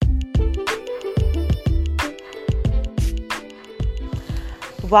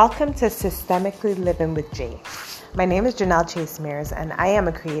Welcome to Systemically Living with Jay. My name is Janelle Chase Mears, and I am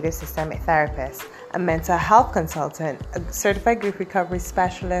a creative systemic therapist, a mental health consultant, a certified grief recovery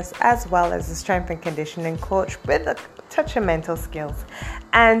specialist, as well as a strength and conditioning coach with a touch of mental skills.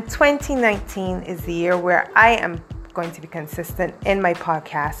 And 2019 is the year where I am going to be consistent in my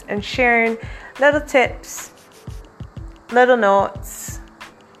podcast and sharing little tips, little notes,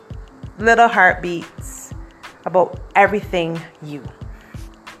 little heartbeats about everything you.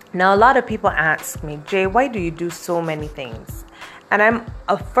 Now, a lot of people ask me, Jay, why do you do so many things? And I'm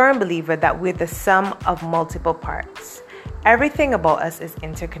a firm believer that we're the sum of multiple parts. Everything about us is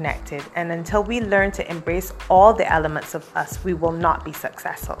interconnected, and until we learn to embrace all the elements of us, we will not be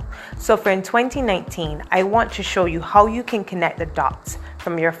successful. So for in 2019, I want to show you how you can connect the dots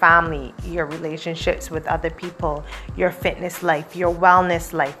from your family, your relationships with other people, your fitness life, your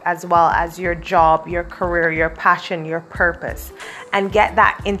wellness life, as well as your job, your career, your passion, your purpose, and get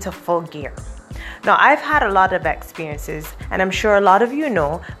that into full gear. Now, I've had a lot of experiences, and I'm sure a lot of you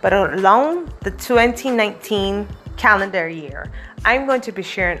know, but along the 2019 calendar year, I'm going to be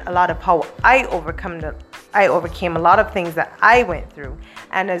sharing a lot of how I overcame a lot of things that I went through,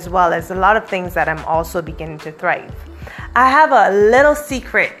 and as well as a lot of things that I'm also beginning to thrive. I have a little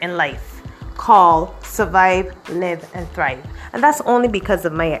secret in life called survive, live, and thrive. And that's only because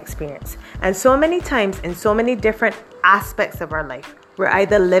of my experience. And so many times in so many different aspects of our life, we're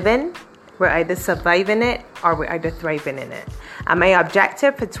either living, we're either surviving it, or we're either thriving in it. And my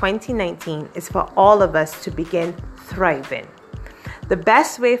objective for 2019 is for all of us to begin thriving. The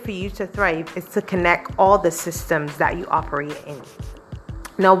best way for you to thrive is to connect all the systems that you operate in.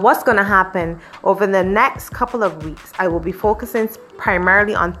 Now, what's going to happen over the next couple of weeks, I will be focusing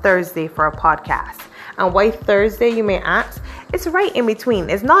primarily on Thursday for a podcast. And why Thursday, you may ask? It's right in between.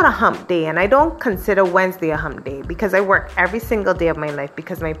 It's not a hump day, and I don't consider Wednesday a hump day because I work every single day of my life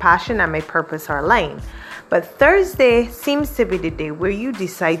because my passion and my purpose are aligned. But Thursday seems to be the day where you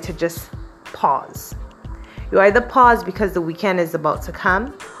decide to just pause. You either pause because the weekend is about to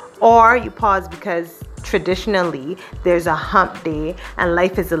come, or you pause because traditionally there's a hump day and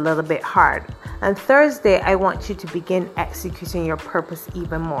life is a little bit hard. And Thursday, I want you to begin executing your purpose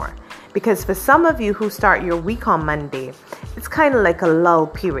even more. Because for some of you who start your week on Monday, it's kind of like a lull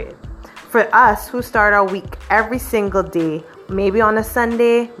period. For us who start our week every single day, maybe on a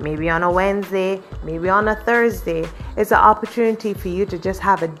Sunday, maybe on a Wednesday, maybe on a Thursday, it's an opportunity for you to just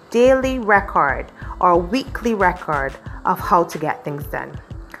have a daily record or a weekly record of how to get things done.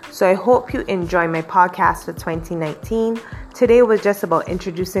 So I hope you enjoy my podcast for 2019. Today was just about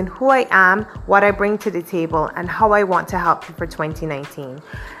introducing who I am, what I bring to the table, and how I want to help you for 2019.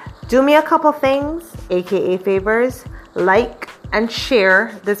 Do me a couple things, aka favors, like and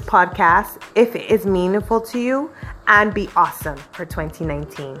share this podcast if it is meaningful to you, and be awesome for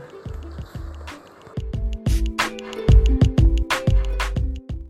 2019.